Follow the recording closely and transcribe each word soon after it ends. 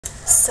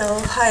So,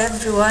 hi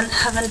everyone,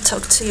 haven't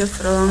talked to you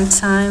for a long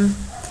time.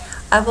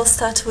 I will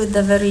start with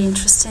a very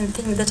interesting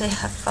thing that I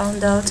have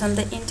found out on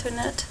the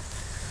internet.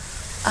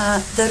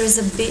 There is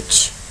a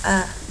bitch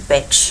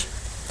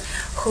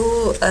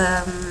who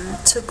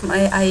took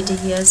my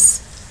ideas,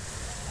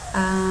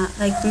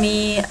 like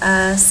me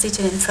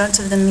sitting in front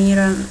of the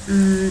mirror,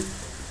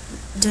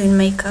 doing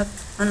makeup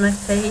on my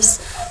face,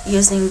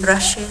 using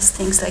brushes,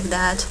 things like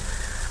that,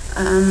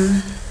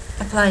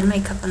 applying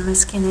makeup on my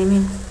skin, I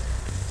mean.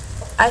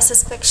 I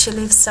suspect she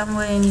lives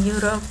somewhere in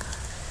Europe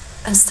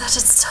and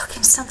started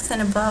talking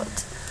something about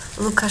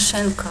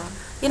Lukashenko.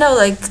 You know,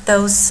 like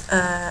those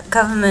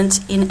government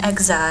in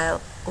exile,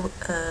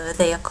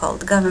 they are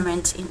called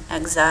government in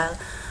exile,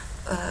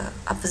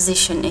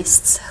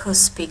 oppositionists who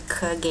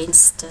speak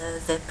against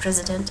the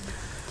president.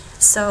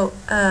 So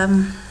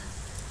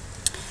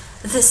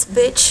this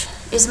bitch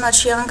is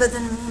much younger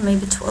than me,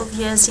 maybe 12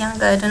 years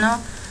younger, I don't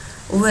know,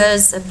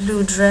 wears a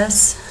blue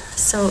dress.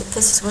 So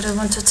this is what I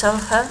want to tell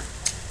her.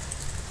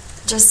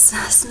 Just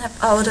snap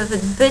out of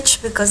it,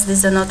 bitch, because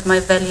these are not my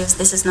values,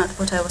 this is not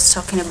what I was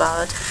talking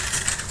about.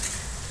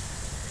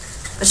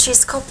 But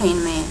she's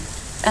copying me,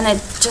 and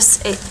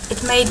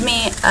it made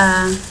me,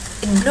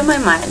 it blew my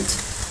mind,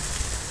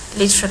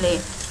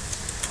 literally.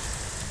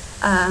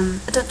 I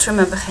don't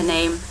remember her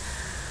name.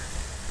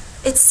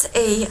 It's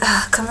a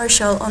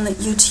commercial on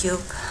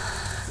YouTube.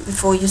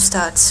 Before you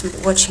start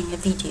watching a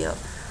video,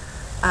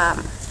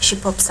 she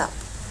pops up.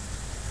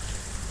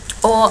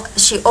 Or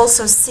she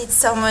also sits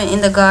somewhere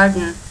in the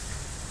garden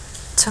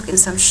talking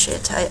some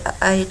shit.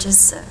 I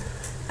just,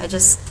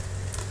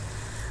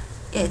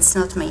 yeah, it's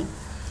not me.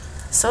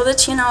 So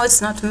that you know, it's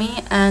not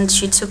me, and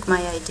she took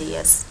my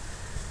ideas.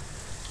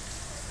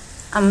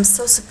 I'm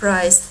so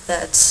surprised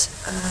that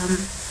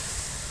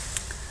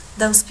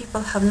those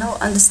people have no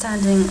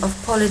understanding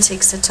of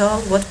politics at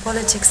all, what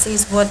politics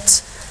is,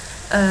 what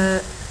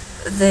the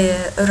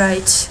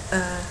right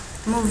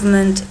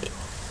movement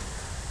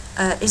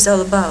is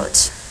all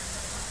about.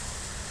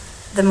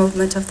 The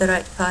movement of the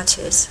right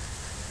parties.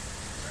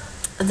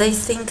 They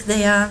think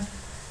they are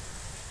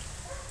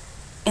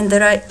in the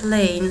right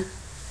lane,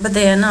 but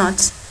they are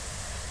not.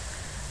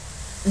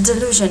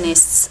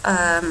 Delusionists,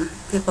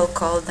 people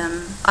call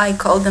them. I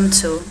call them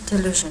too,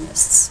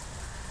 delusionists.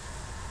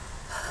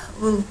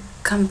 We'll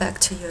come back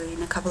to you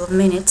in a couple of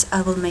minutes.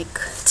 I will make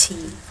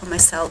tea for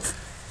myself.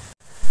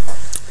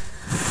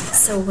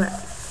 So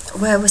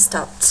where we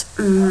stopped?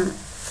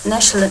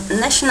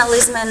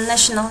 Nationalism and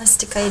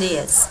nationalistic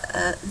ideas.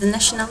 The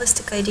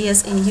nationalistic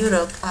ideas in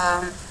Europe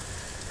are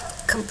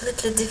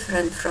completely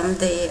different from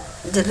the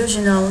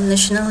delusional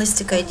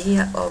nationalistic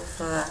idea of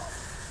the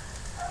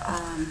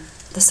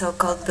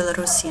so-called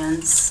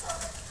Belarusians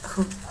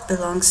who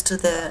belongs to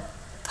the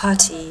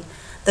party,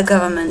 the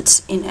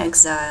government in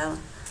exile,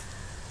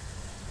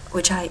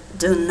 which I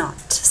do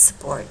not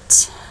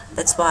support.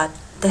 That's why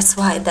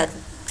that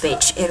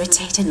bitch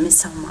irritated me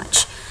so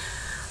much.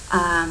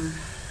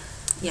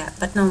 Yeah,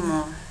 but no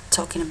more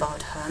talking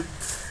about her.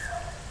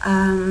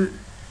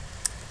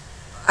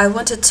 I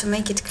wanted to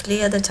make it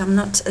clear that I'm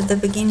not at the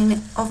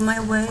beginning of my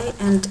way,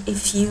 and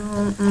if you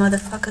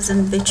motherfuckers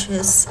and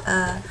bitches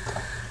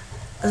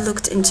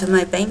looked into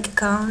my bank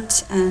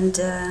account and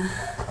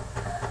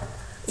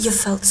you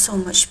felt so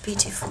much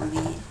pity for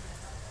me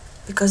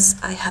because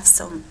I have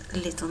so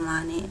little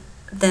money,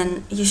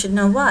 then you should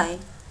know why.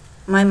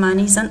 My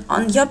money is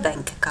on your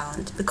bank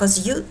account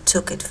because you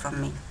took it from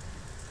me.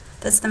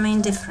 That's the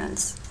main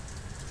difference.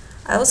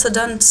 I also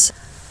don't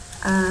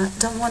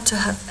want to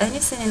have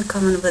anything in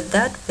common with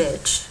that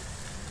bitch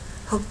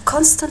who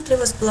constantly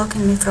was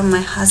blocking me from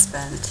my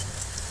husband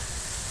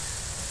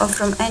or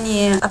from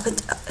any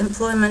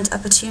employment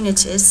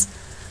opportunities,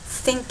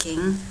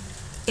 thinking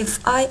if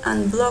I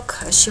unblock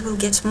her, she will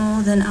get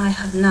more than I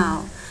have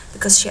now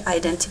because she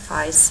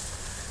identifies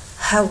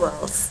her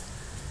wealth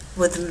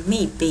with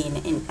me being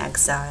in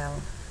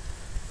exile.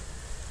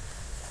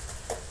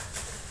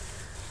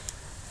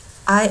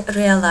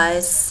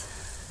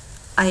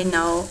 I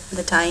know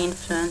that I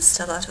influenced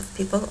a lot of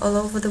people all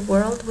over the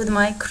world with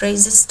my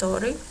crazy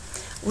story,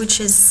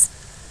 which is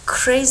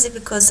crazy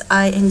because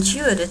I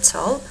endured it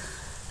all,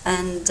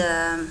 and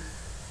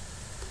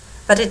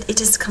but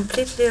it is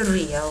completely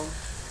real.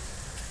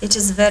 It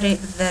is very,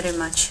 very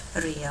much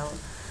real.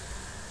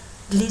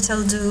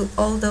 Little do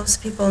all those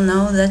people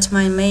know that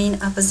my main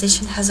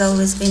opposition has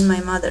always been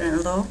my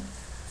mother-in-law,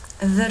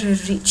 a very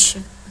rich,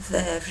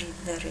 very,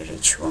 very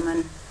rich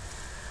woman.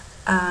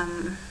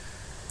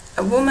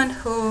 A woman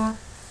who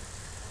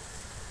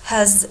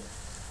has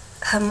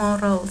her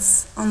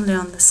morals only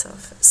on the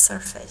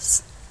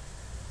surface.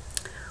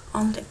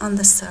 Only on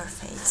the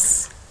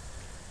surface.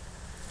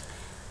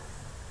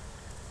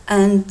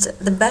 And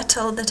the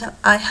battle that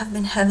I have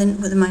been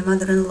having with my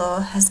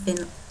mother-in-law has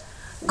been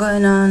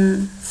going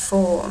on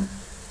for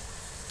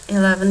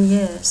 11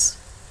 years.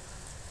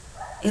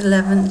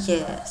 11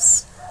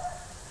 years.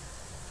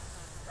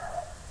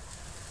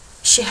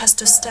 She has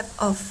to step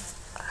off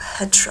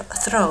her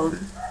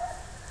throne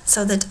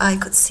so that I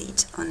could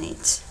sit on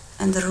it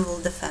and rule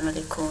the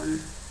family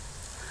coon.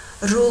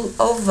 rule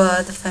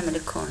over the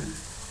family coon.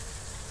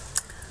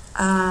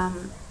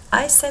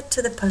 I said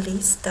to the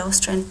police, the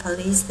Austrian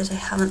police, that I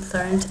haven't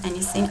learned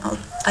anything.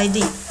 I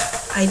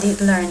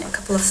did learn a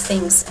couple of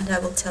things, and I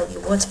will tell you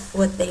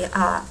what they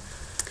are.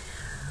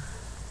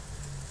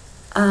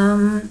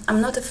 I'm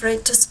not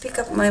afraid to speak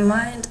up my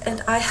mind,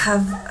 and I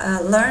have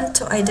learned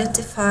to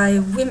identify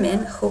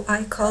women who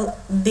I call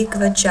big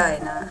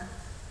vagina.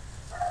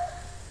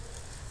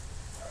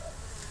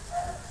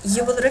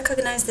 You will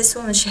recognize this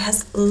woman. She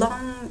has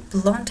long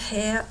blonde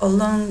hair or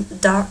long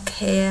dark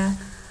hair,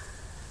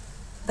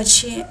 but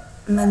she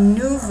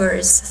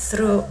maneuvers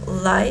through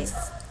life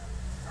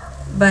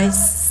by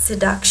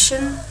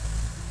seduction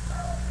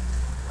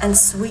and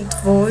sweet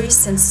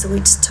voice and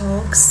sweet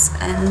talks,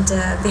 and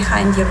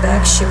behind your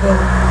back she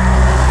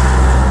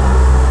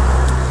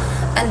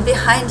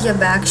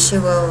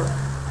will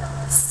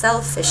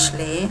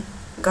selfishly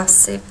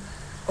gossip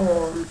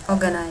or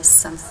organize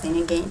something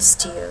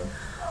against you,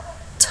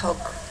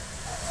 talk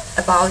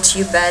about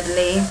you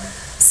badly,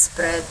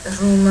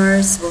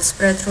 will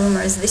spread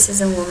rumors. This is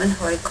a woman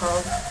who I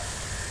call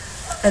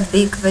a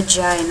big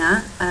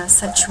vagina.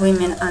 Such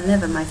women are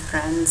never my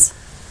friends.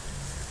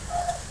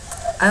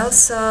 I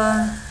also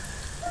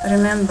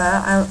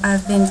remember I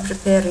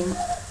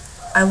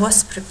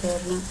was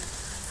preparing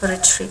for a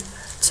trip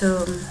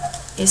to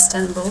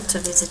Istanbul to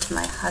visit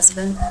my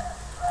husband,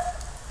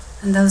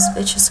 and those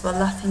bitches were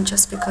laughing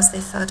just because they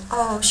thought,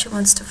 oh, she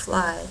wants to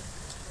fly.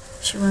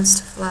 She wants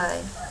to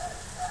fly.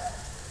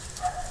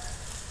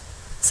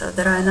 So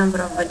there are a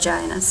number of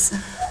vaginas.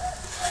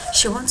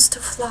 She wants to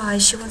fly,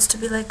 she wants to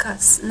be like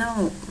us.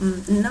 No,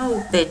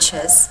 no,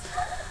 bitches.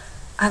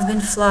 I've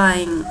been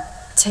flying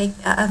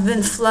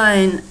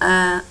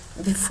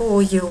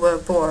before you were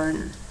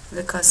born,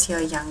 because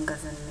you're younger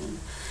than me.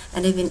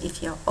 And even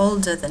if you're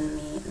older than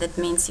me, that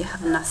means you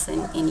have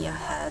nothing in your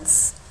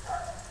heads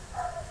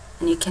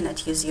and you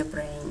cannot use your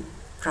brain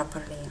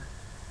properly.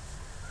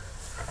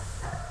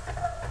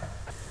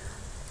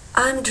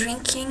 I'm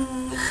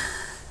drinking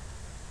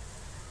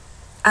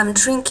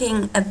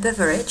a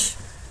beverage.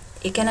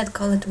 You cannot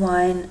call it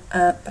wine,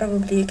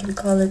 probably you can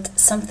call it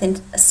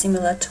something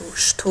similar to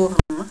Sturm,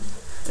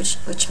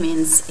 which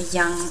means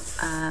young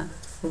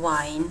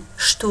wine.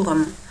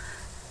 Sturm,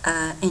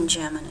 in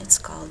German it's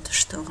called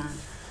Sturm.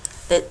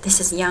 This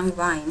is young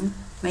wine.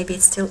 Maybe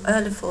it's still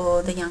early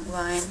for the young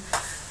wine.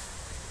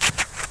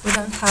 We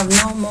don't have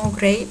no more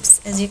grapes,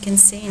 as you can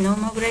see, no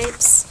more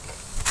grapes.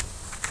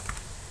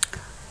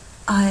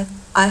 I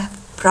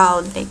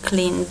proudly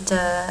cleaned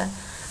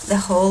the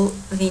whole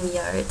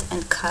vineyard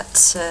and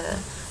cut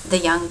the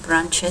young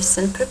branches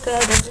and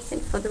prepared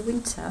everything for the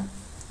winter,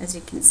 as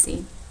you can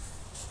see.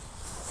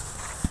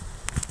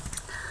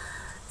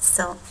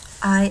 So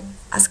I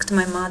asked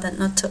my mother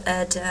not to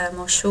add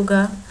more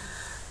sugar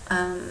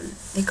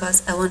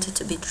because I want it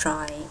to be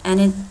dry, and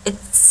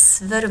it's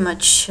very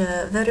much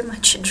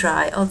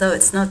dry, although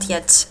it's not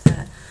yet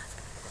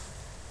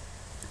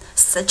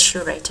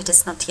saturated,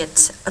 it's not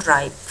yet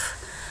ripe,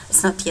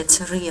 it's not yet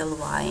real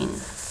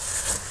wine.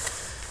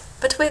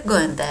 But we're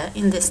going there,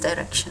 in this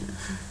direction.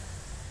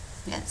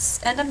 Yes,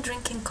 and I'm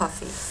drinking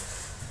coffee.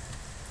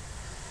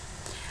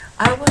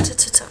 I wanted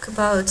to talk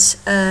about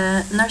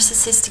a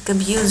narcissistic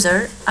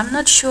abuser. I'm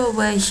not sure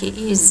where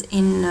he is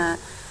in...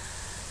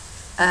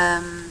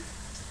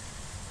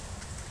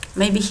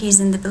 maybe he's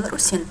in the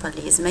Belarusian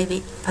police,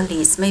 maybe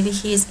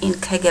he's in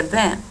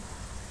KGB,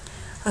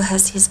 who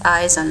has his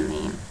eyes on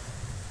me.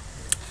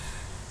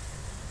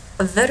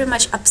 A very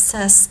much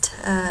obsessed,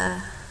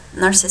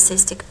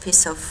 narcissistic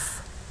piece of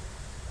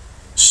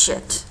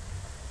shit.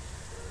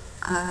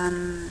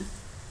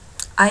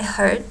 I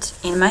heard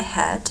in my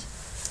head,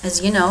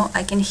 as you know,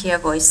 I can hear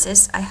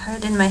voices. I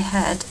heard in my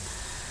head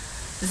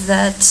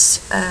that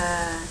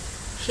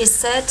he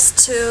said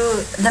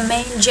to the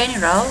main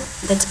general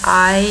that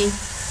I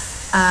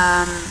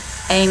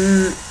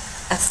am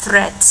a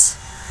threat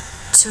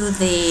to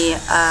the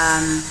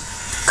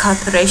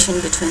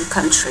cooperation between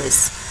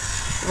countries.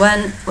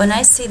 When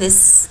I see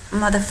this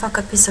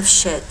motherfucker piece of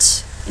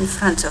shit in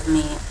front of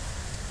me,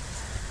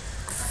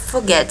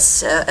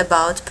 forget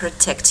about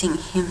protecting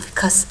him,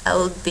 because I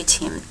will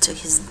beat him to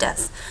his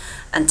death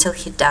until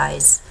he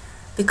dies.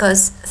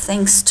 Because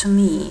thanks to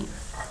me,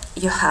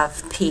 you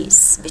have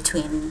peace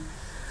between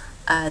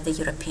the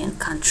European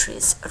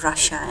countries,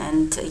 Russia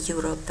and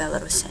Europe,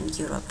 Belarus and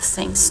Europe.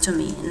 Thanks to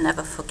me,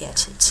 never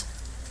forget it.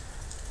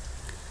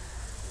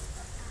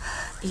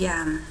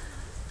 Yeah.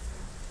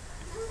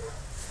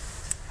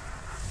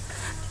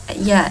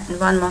 Yeah, and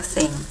one more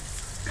thing.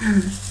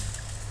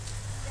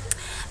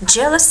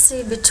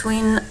 Jealousy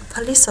between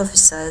police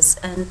officers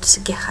and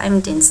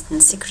Geheimdienst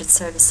and secret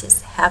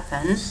services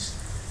happen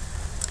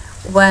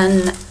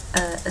when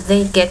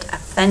they get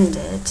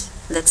offended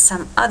that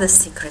some other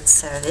secret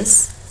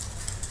service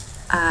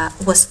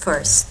was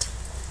first,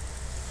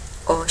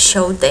 or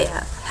showed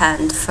their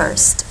hand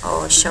first,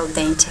 or showed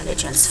their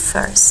intelligence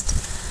first,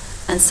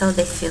 and so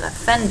they feel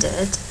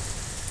offended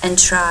and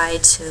try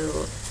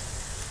to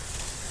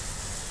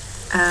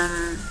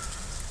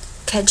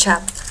catch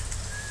up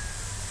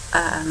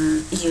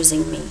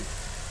using me.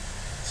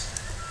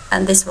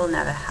 And this will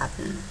never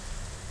happen.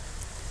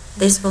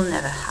 This will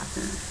never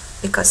happen,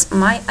 because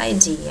my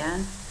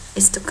idea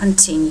is to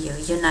continue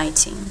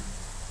uniting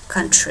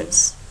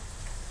countries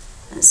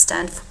and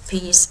stand for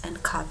peace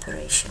and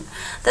cooperation.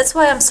 That's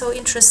why I'm so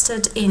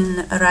interested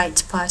in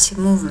right party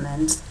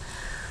movement.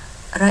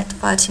 Right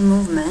party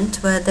movement,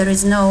 where there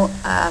is no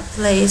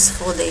place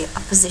for the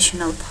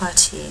oppositional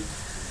party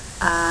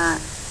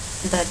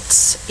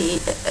that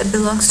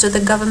belongs to the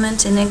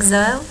government in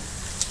exile.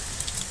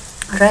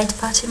 Right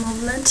party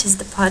movement is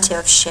the party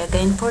of Chega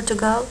in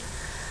Portugal,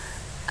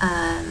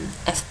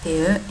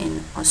 FPÖ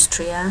in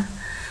Austria.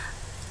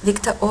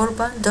 Viktor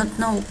Orban, don't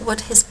know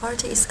what his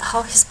party is,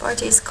 how his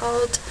party is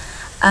called.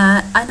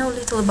 I know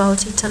little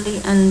about Italy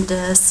and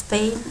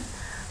Spain,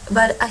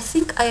 but I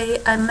think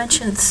I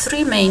mentioned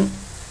three main,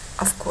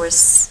 of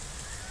course,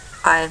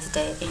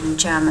 AfD in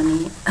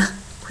Germany,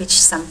 which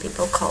some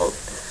people call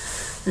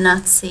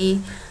Nazis,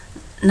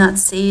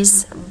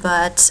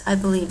 but I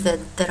believe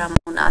that there are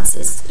more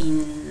Nazis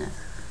in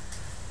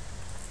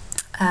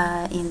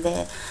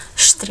the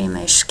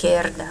extrema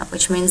izquierda,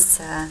 which means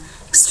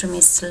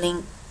extremist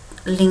link.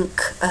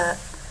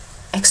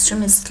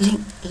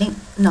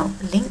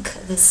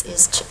 This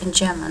is in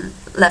German,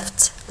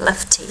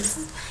 lefties,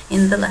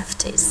 in the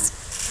lefties.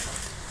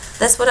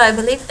 That's what I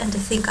believe, and I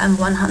think I'm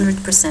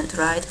 100%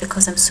 right,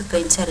 because I'm super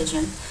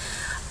intelligent.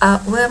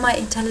 Where my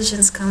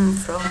intelligence come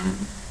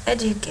from?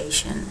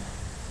 Education,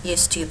 you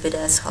stupid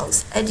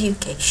assholes.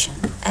 Education.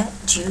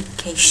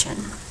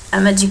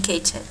 I'm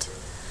educated.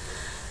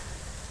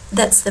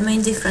 That's the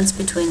main difference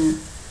between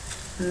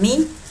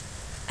me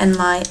and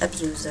my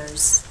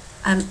abusers.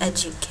 I'm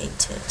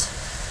educated.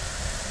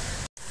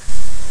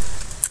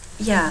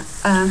 Yeah,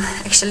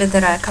 actually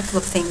there are a couple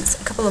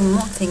of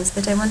more things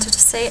that I wanted to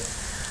say.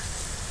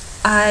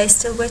 I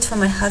still wait for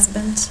my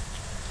husband,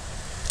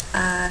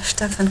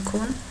 Stefan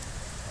Kuhn,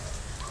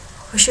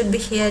 who should be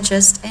here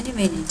just any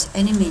minute.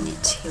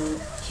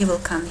 He will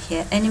come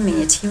here any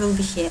minute. He will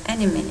be here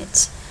any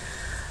minute.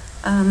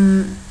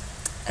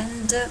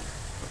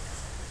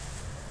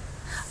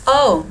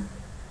 Oh,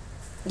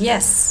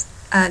 yes,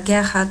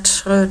 Gerhard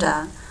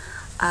Schröder,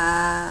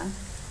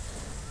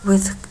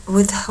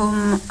 with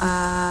whom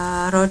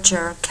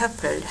Roger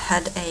Keppel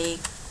had a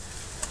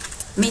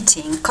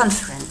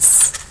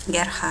conference.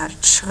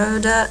 Gerhard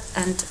Schröder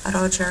and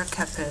Roger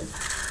Keppel.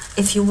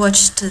 If you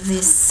watched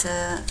this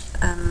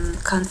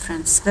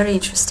conference, very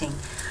interesting.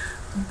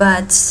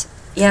 But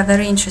yeah,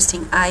 very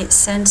interesting. I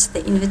sent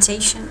the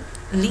invitation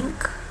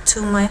link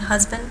to my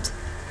husband,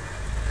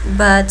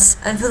 but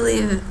I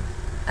believe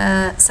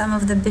some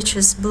of the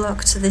bitches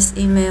blocked this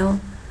email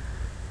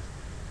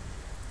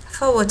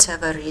for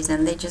whatever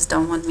reason. They just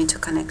don't want me to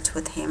connect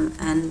with him,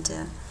 and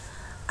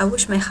I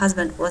wish my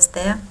husband was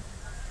there,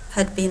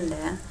 had been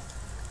there,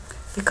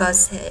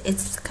 because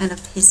it's kind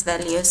of his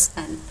values,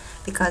 and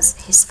because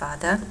his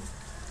father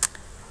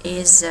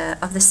is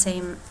of the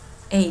same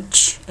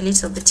age, a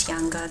little bit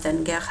younger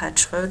than Gerhard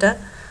Schröder.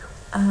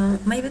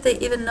 Maybe they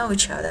even know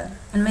each other,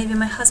 and maybe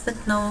my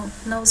husband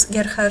knows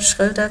Gerhard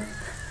Schröder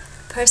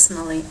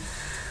personally.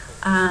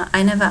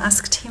 I never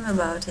asked him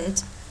about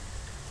it.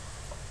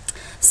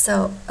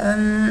 So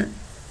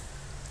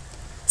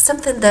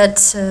something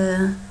that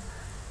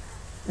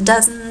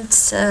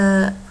doesn't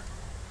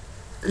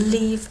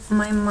leave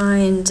my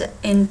mind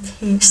in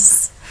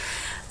peace.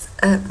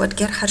 What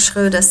Gerhard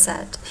Schröder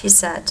said. He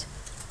said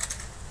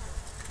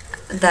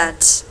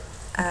that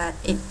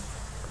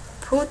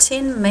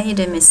Putin made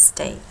a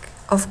mistake.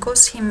 Of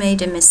course he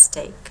made a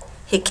mistake.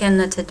 He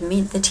cannot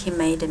admit that he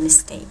made a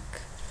mistake.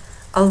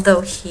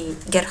 Although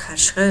Gerhard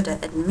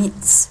Schröder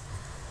admits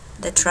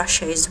that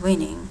Russia is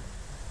winning,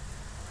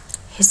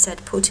 he said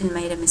Putin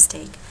made a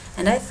mistake.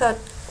 And I thought,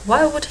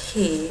 why would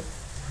he,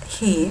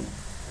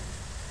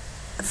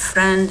 a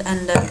friend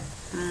and a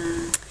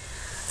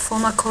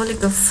former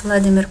colleague of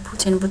Vladimir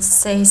Putin, would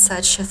say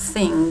such a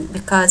thing?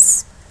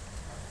 Because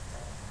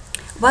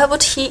why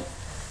would he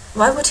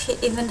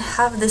even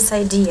have this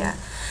idea?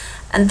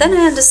 And then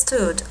I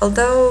understood,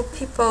 although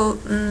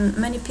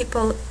many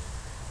people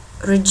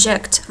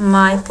reject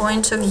my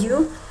point of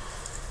view,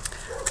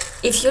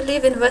 if you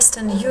live in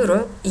Western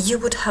Europe, you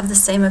would have the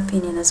same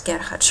opinion as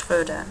Gerhard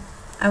Schröder.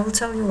 I will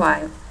tell you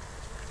why.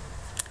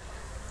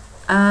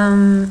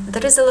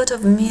 There is a lot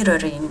of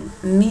mirroring.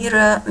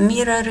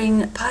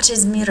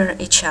 Parties mirror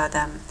each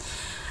other.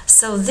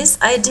 So this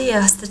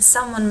idea that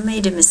someone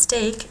made a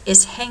mistake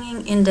is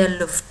hanging in the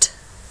Luft,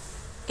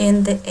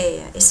 in the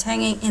air. It's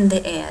hanging in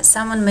the air.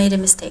 Someone made a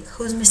mistake.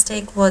 Whose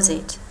mistake was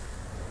it?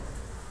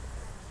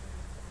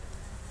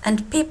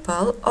 And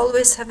people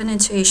always have an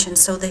intuition,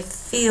 so they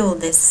feel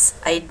this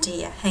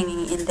idea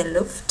hanging in the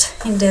Luft,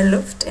 in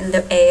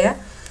the air.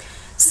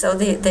 So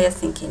they are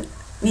thinking,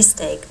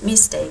 mistake.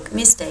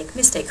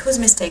 Whose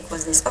mistake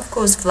was this? Of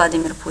course,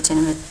 Vladimir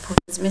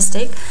Putin's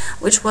mistake,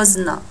 which was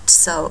not.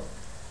 So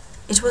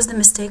it was the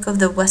mistake of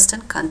the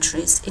Western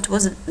countries. It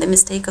was the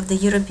mistake of the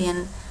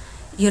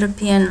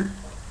European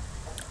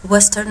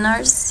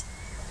Westerners,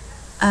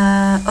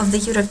 of the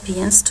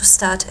Europeans to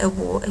start a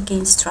war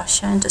against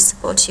Russia and to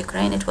support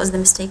Ukraine. It was the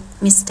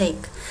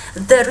mistake.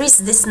 There is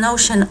this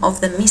notion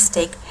of the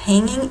mistake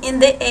hanging in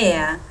the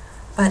air,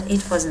 but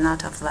it was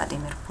not of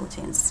Vladimir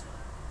Putin's.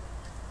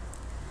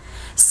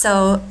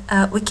 So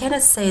we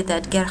cannot say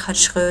that Gerhard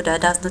Schröder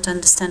does not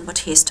understand what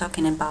he is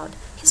talking about.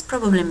 He's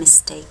probably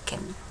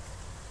mistaken,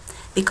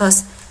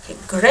 because he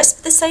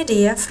grasped this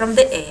idea from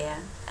the air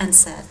and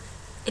said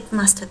it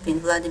must have been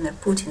Vladimir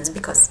Putin's,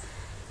 because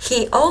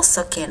he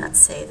also cannot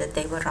say that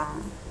they were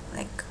wrong,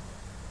 like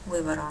we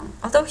were wrong,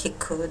 although he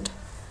could.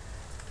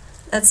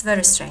 That's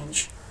very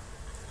strange.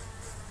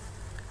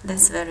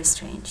 That's very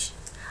strange.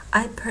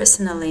 I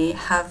personally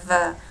have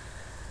a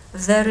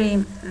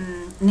very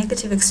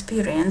negative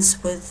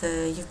experience with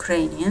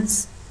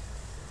Ukrainians.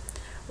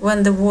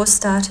 When the war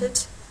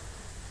started,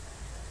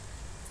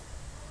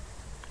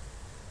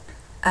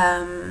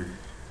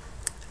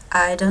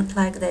 I don't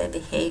like their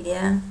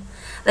behavior.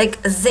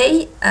 Like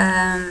they,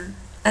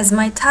 as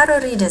my tarot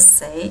readers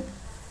say,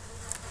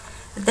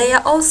 they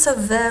are also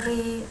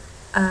very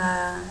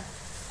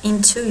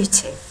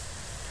intuitive.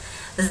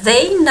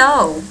 They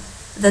know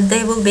that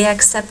they will be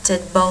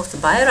accepted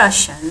both by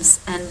Russians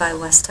and by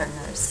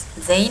Westerners.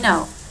 They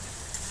know.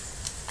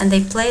 And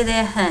they play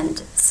their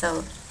hand,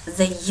 so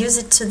they use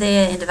it to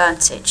their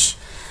advantage.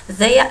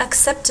 They are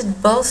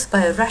accepted both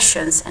by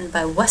Russians and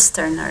by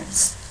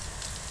Westerners,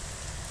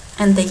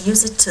 and they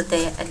use it to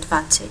their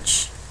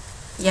advantage.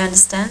 You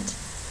understand?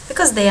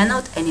 Because they are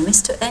not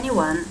enemies to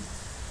anyone.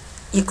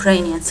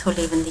 Ukrainians who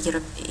live in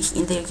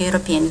the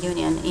European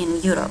Union,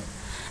 in Europe,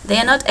 they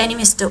are not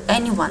enemies to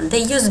anyone.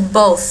 They use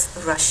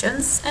both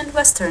Russians and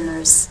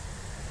Westerners.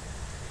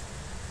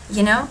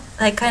 You know,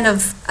 like kind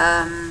of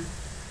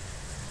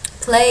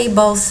play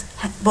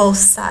both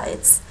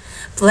sides,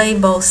 play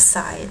both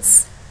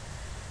sides,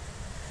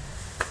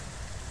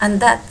 and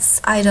that's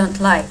I don't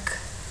like.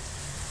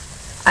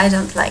 I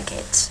don't like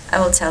it. I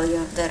will tell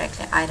you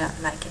directly, I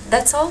don't like it.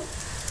 That's all.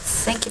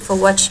 Thank you for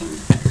watching.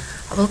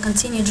 I will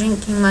continue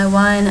drinking my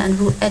wine and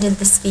will edit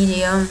this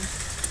video.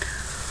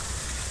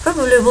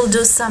 Probably will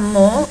do some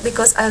more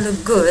because I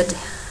look good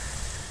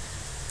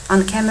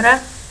on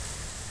camera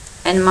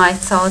and my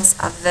thoughts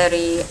are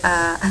very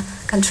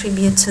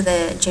contribute to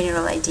the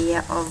general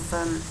idea of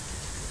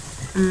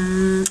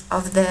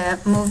the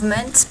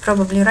movement,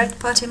 probably right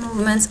party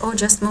movements or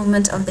just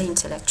movement of the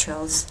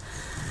intellectuals.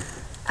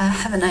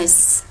 Have a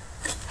nice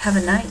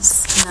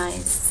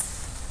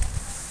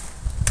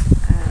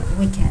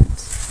weekend.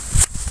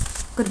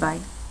 Goodbye.